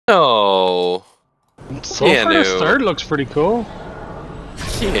So far, the Keanu. start looks pretty cool.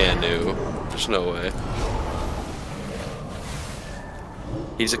 Keanu. There's no way.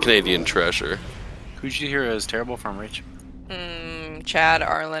 He's a Canadian treasure. Who'd you hear is terrible from Rich? Chad,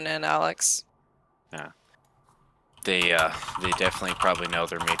 Arlen, and Alex. Yeah. They definitely probably know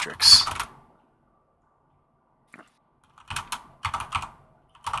their Matrix.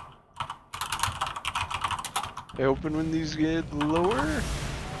 I open when these get lower.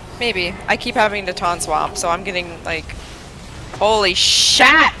 Maybe. I keep having to taunt swap, so I'm getting like, holy shit!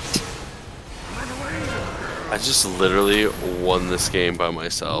 I just literally won this game by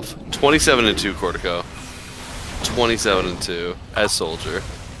myself. 27-2 Cortico. 27-2 as Soldier.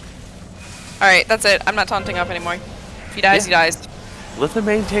 Alright, that's it. I'm not taunting up anymore. If he dies, he dies. Let the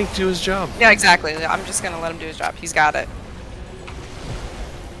main tank do his job. Yeah, exactly. I'm just gonna let him do his job. He's got it.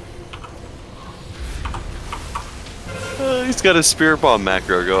 He's got his Spirit Bomb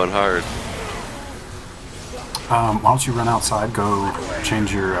macro going hard. Why don't you run outside, go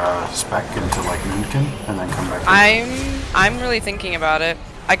change your spec into like Moonkin, and then come back in? I'm really thinking about it.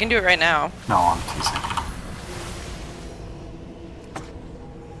 I can do it right now. No, I'm teasing.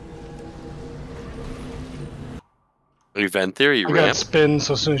 Event theory, I got ramp. spin,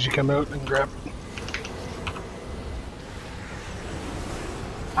 so as soon as you come out and grab.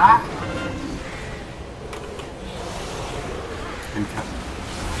 Okay.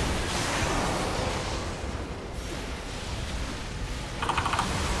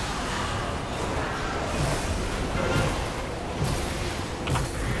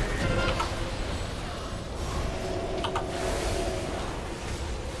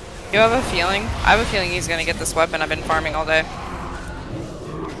 You have a feeling? I have a feeling he's gonna get this weapon. I've been farming all day.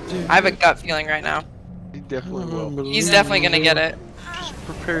 I have a gut feeling right now. He definitely will. He's definitely gonna get it. Just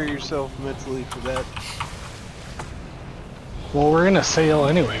prepare yourself mentally for that. Well, we're in a sale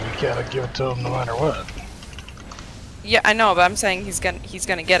anyway. We gotta give it to him no matter what. Yeah, I know, but I'm saying he's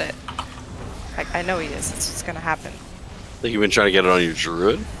gonna get it. I know he is. It's just gonna happen. Think you've been trying to get it on your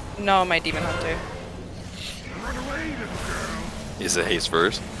Druid? No, my Demon Hunter. Is it haste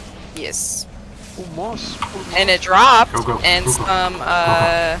first? Yes. Oh, Moss. And it dropped, Go, go, and go, go. some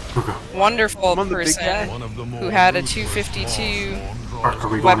Go, go. wonderful I'm on the big guy. person who had a 252 Are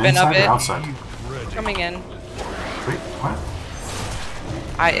we going Weapon of inside it. or outside? coming in. Wait, what?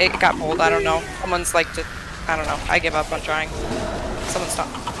 It got pulled. I don't know. Someone's like to. I don't know. I give up on trying. Someone stop.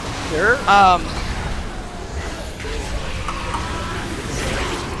 There.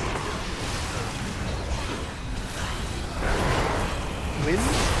 Win.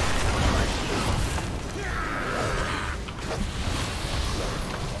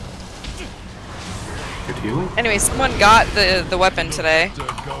 Good healing? Anyway, someone got the weapon today,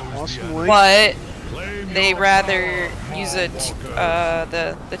 Awesome link. but they rather use the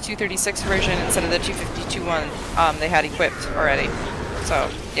 236 version instead of the 252 one they had equipped already. So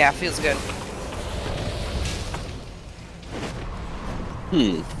yeah, feels good.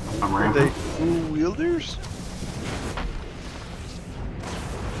 I'm Are they ramping. dual wielders?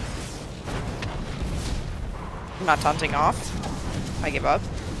 I'm not taunting off. I give up.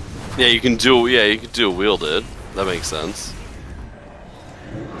 Yeah, you can do. Yeah, you can do a wielded. That makes sense.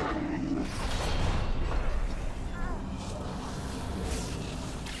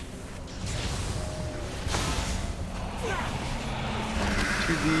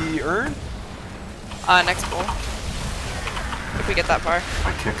 To the urn? Next pull. If we get that far.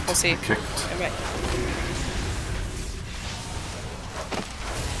 I kicked. We'll see. I kicked. Okay.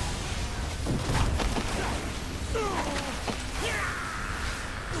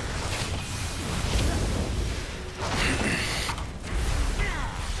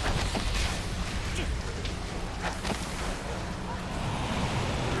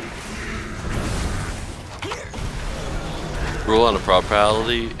 Rule on a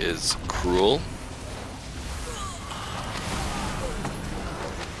property is cruel.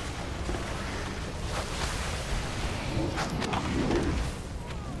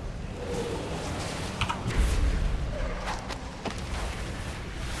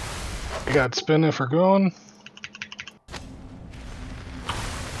 I got spin if we're going.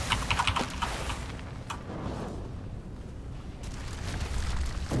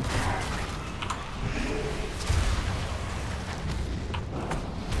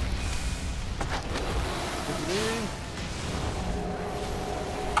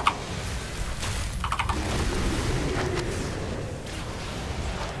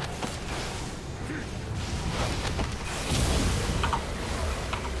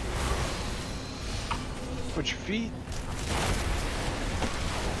 Watch your feet.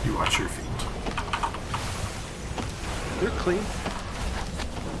 You watch your feet. They're clean.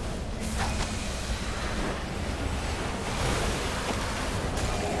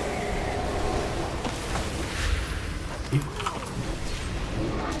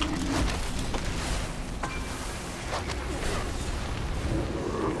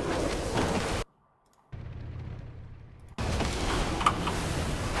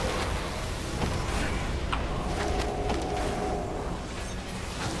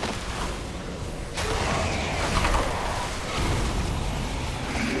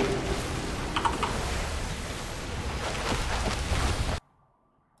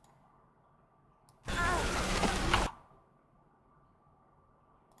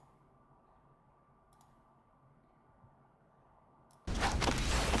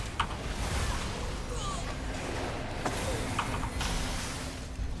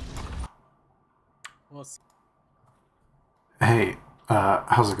 What's Hey,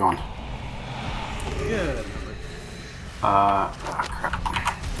 how's it going? good? Crap.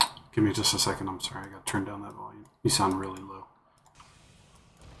 Give me just a second. I'm sorry. I got to turn down that volume. You sound really low.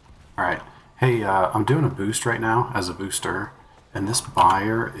 Alright. Hey, I'm doing a boost right now as a booster, and this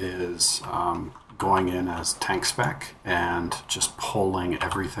buyer is going in as tank spec and just pulling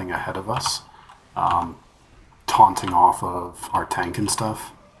everything ahead of us, taunting off of our tank and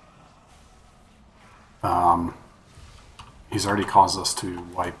stuff. He's already caused us to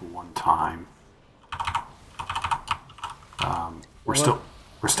wipe one time. We're still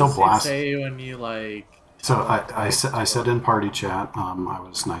blasting. Say when you like. So I said in party chat, I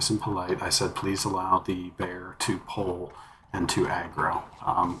was nice and polite. I said, please allow the bear to pull and to aggro.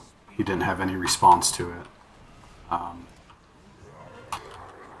 He didn't have any response to it.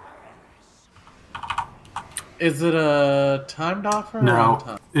 Is it a timed offer? Or No,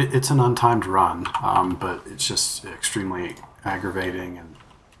 untimed? it's an untimed run, but it's just extremely aggravating. And,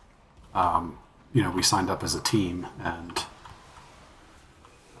 you know, we signed up as a team, and,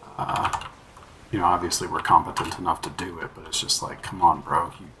 you know, obviously we're competent enough to do it, but it's just like, come on,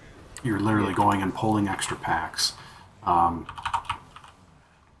 bro. You're literally going and pulling extra packs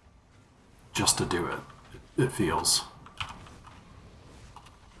just to do it. It feels.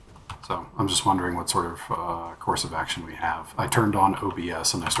 So I'm just wondering what sort of course of action we have. I turned on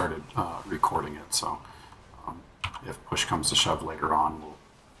OBS and I started recording it, so if push comes to shove later on, we'll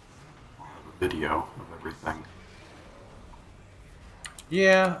have a video of everything.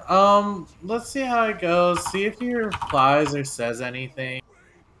 Yeah, let's see how it goes. See if he replies or says anything.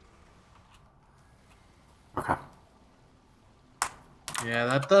 Okay. Yeah,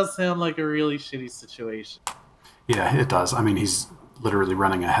 that does sound like a really shitty situation. Yeah, it does. I mean, he's literally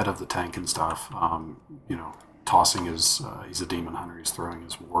running ahead of the tank and stuff. You know, tossing his, he's a demon hunter, he's throwing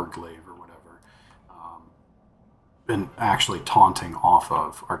his warglaive or whatever. And actually taunting off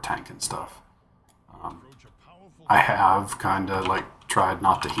of our tank and stuff. I have kind of like tried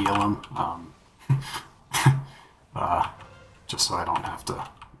not to heal him, just so I don't have to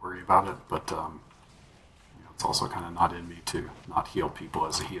worry about it, but you know, it's also kind of not in me to not heal people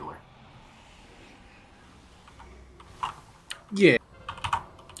as a healer. Yeah.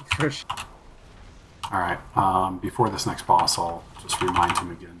 For sure. Alright, before this next boss, I'll just remind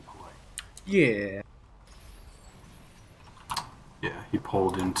him again. Yeah. Yeah, he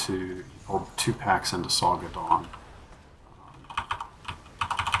pulled 2 packs into Saga Dawn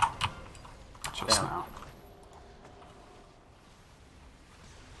just now.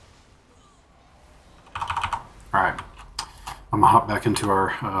 Alright, I'm gonna hop back into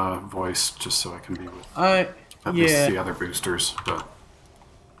our voice just so I can be with at least the other boosters, but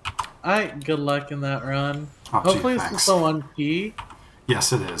Good luck in that run. Oh, Hopefully gee, it's just the one key.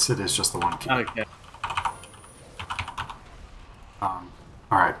 yes, it is. It is just the one key. Okay.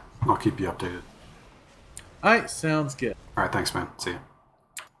 Alright, I'll keep you updated. Alright, sounds good. Alright, thanks, man. See ya.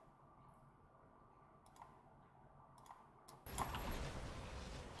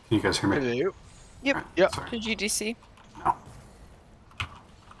 Can you guys hear me? Hello. Yep. Alright, Yep. sorry. Did you DC? No.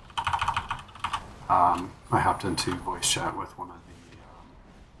 I hopped into voice chat with one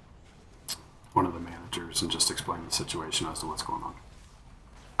of the managers and just explained the situation as to what's going on.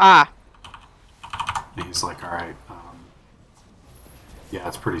 Ah. And he's like, all right, yeah,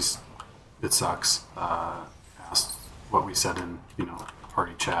 it sucks. Asked what we said in, you know,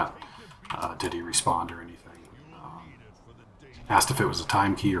 party chat. Did he respond or anything? Asked if it was a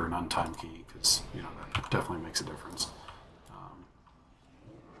time key or an untimed key, because, you know, that definitely makes a difference.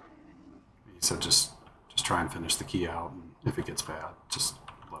 He said just try and finish the key out, and if it gets bad, just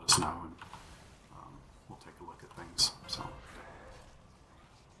let us know, and we'll take a look at things. So.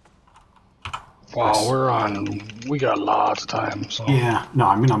 Wow, we got lots of time. So. Yeah, no,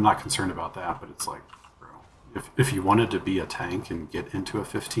 I mean, I'm not concerned about that, but it's like, bro, if you wanted to be a tank and get into a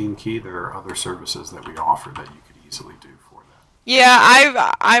 15 key, there are other services that we offer that you could easily do for that.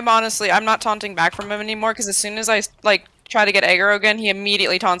 Yeah, I'm honestly, I'm not taunting back from him anymore, because as soon as I, like, try to get aggro again, he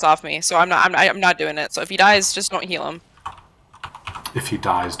immediately taunts off me, so I'm not doing it. So if he dies, just don't heal him. If he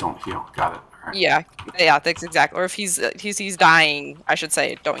dies, don't heal. Got it. All right. Yeah, that's exactly. Or if he's dying, I should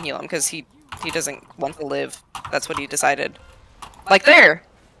say, don't heal him, because he doesn't want to live. That's what he decided. Like there!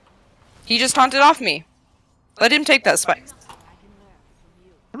 He just taunted off me. Let him take that spike.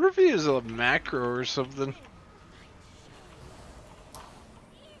 I wonder if he is a macro or something.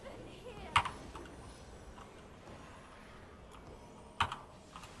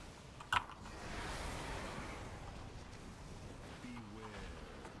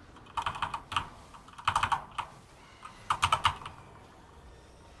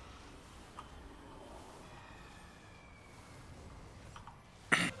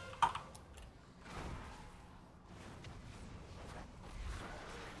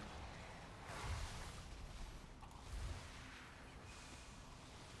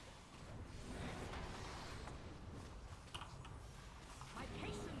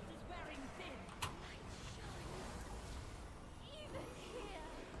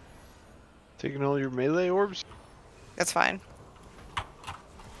 Taking all your melee orbs? That's fine.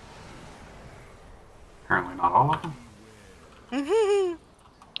 Apparently not all of them. Oh,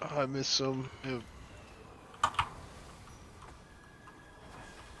 I missed some. Yeah.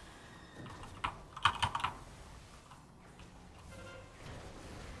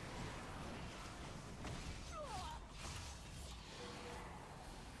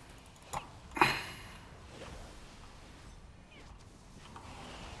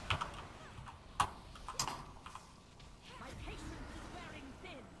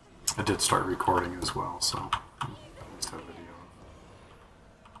 I did start recording as well, so at least have video.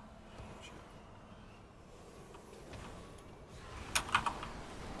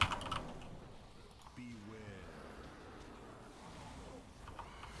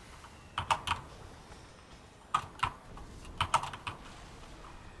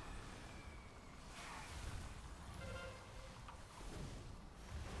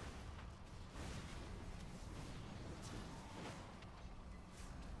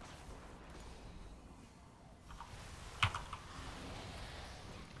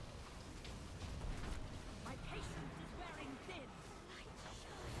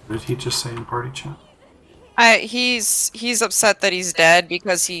 What did he just say in party chat? He's upset that he's dead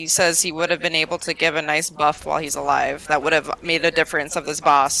because he says he would have been able to give a nice buff while he's alive. That would have made a difference of this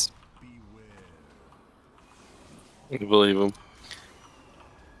boss. I believe him.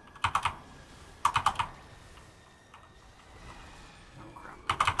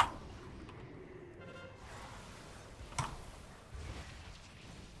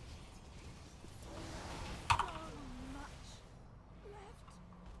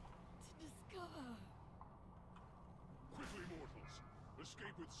 Quickly, mortals!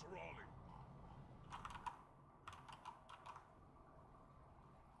 Escape with Sorali!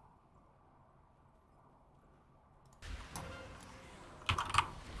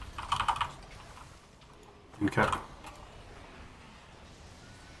 Okay.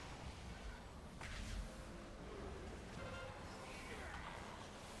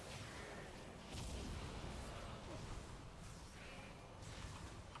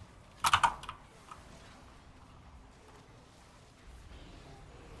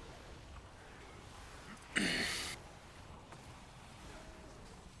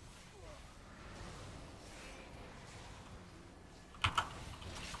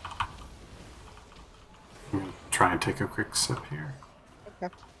 I'm gonna try and take a quick sip here.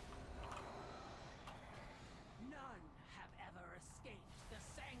 Okay. None have ever escaped the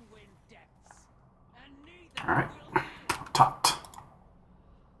sanguine depths, and neither All right, will up top.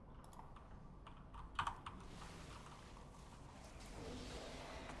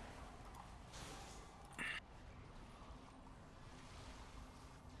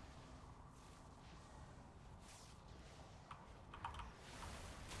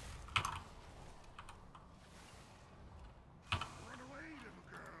 Run away, little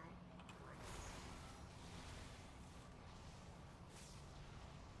girl!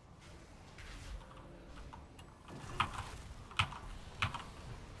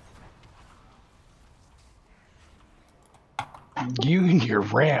 You and your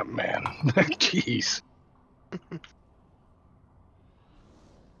ramp, man. Jeez.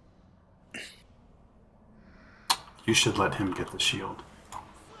 You should let him get the shield.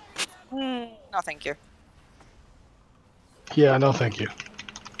 No, thank you. Yeah, no, thank you.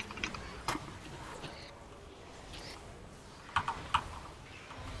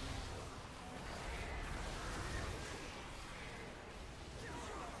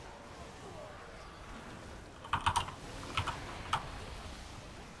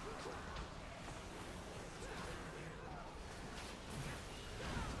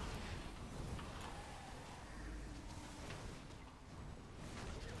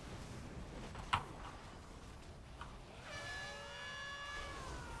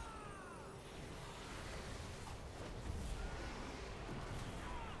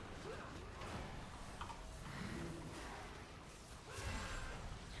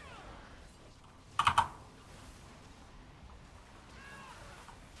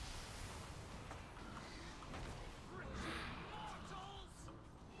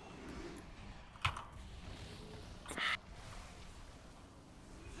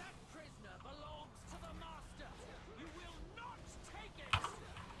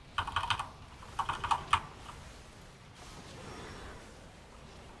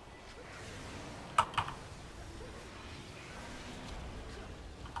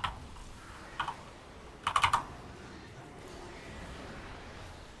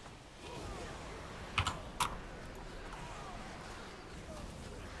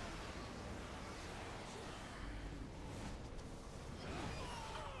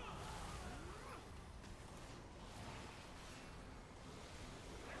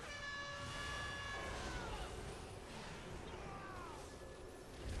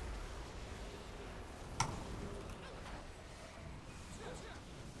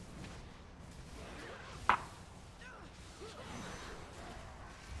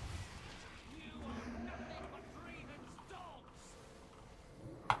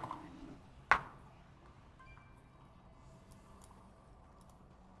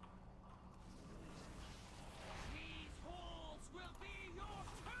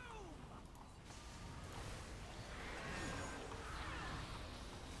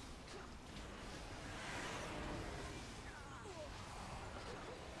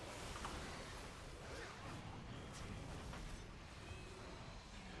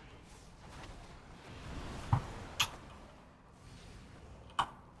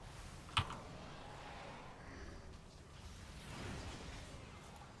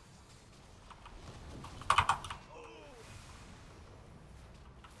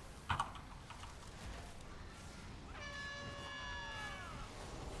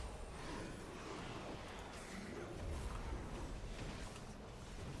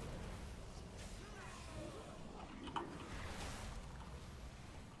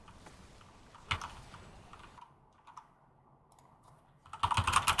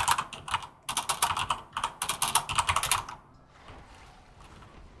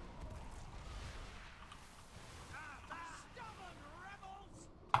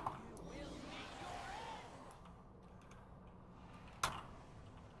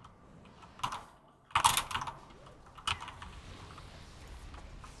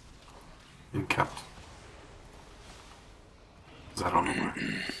 in kept. Because I don't know why.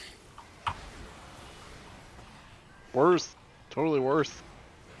 Worth. Totally worth.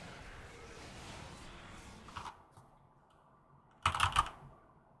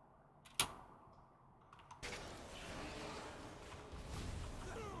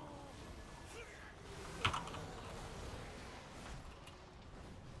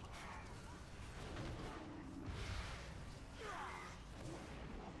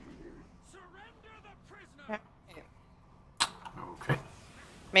 Okay.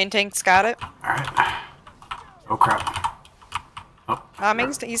 Main tank's got it. Alright. Oh crap. Oh.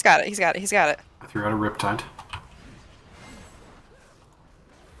 He's got it. He's got it. He's got it. I threw out a Riptide.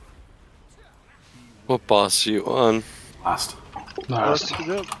 What boss are you on? Last. Nice.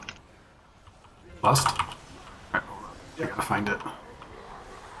 Last? Alright, hold on. I gotta find it.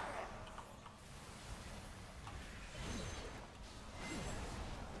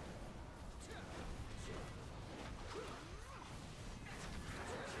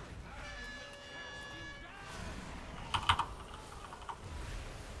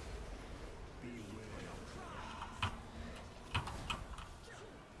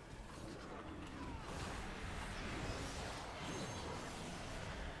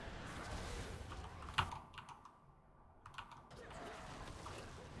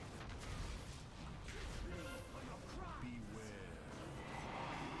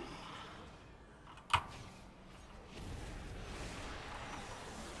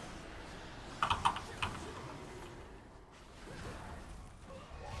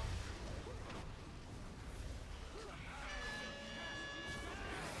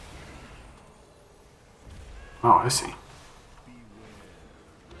 Oh, I see.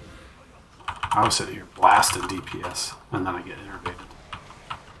 I was sitting here blasting DPS, and then I get innervated.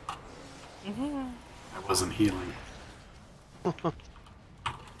 I wasn't healing.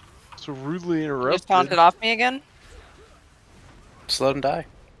 So rudely You interrupted. just taunted off me again? Just let him die.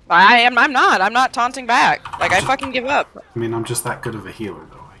 I'm not. I'm not taunting back. Like, I fucking give up. I mean, I'm just that good of a healer,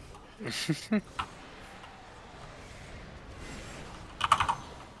 though.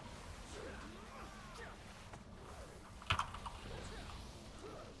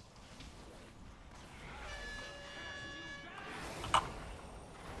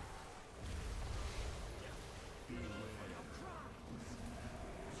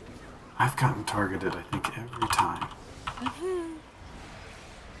 I've gotten targeted, I think, every time.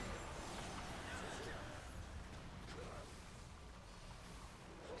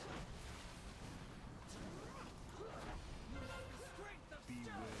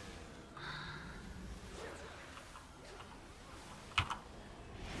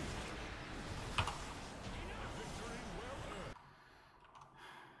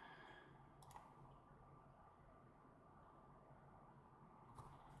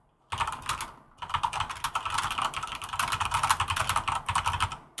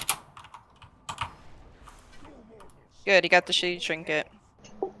 Good, he got the shitty trinket.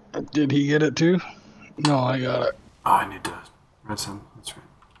 Did he get it too? No, I got it. Oh, I need to red some. That's right.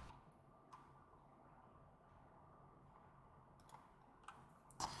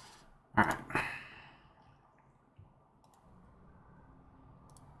 Alright.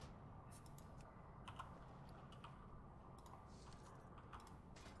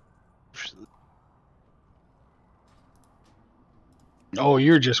 Oh,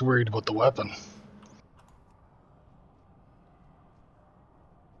 you're just worried about the weapon.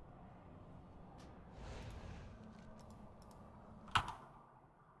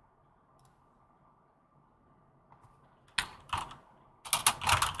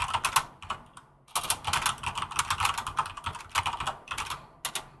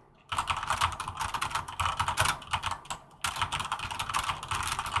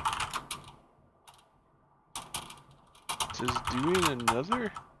 Is doing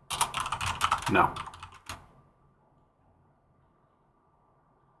another? No.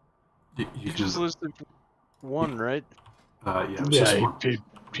 You You can just listed one, right? yeah, it was Yeah, just one.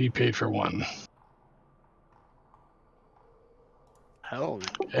 he paid for one. Hell.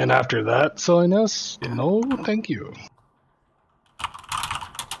 And after that, Salinas, Yeah. no, thank you.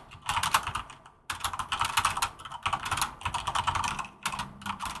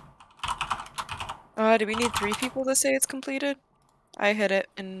 Do we need 3 people to say it's completed? I hit it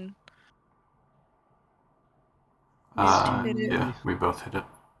and... hit it. Yeah, we both hit it.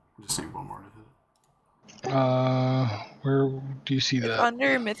 We just need one more to hit it. Where do you see It's that?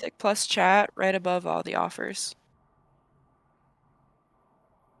 under Mythic Plus chat, right above all the offers.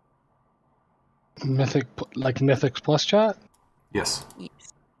 Like Mythic Plus chat? Yes.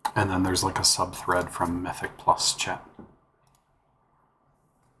 Yes. And then there's like a sub-thread from Mythic Plus chat.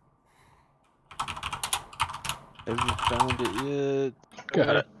 Haven't found it yet.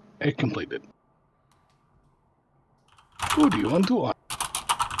 Got it. It completed. Who do you want to on?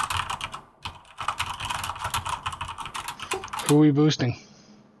 Who are we boosting?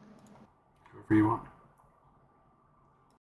 Whoever you want.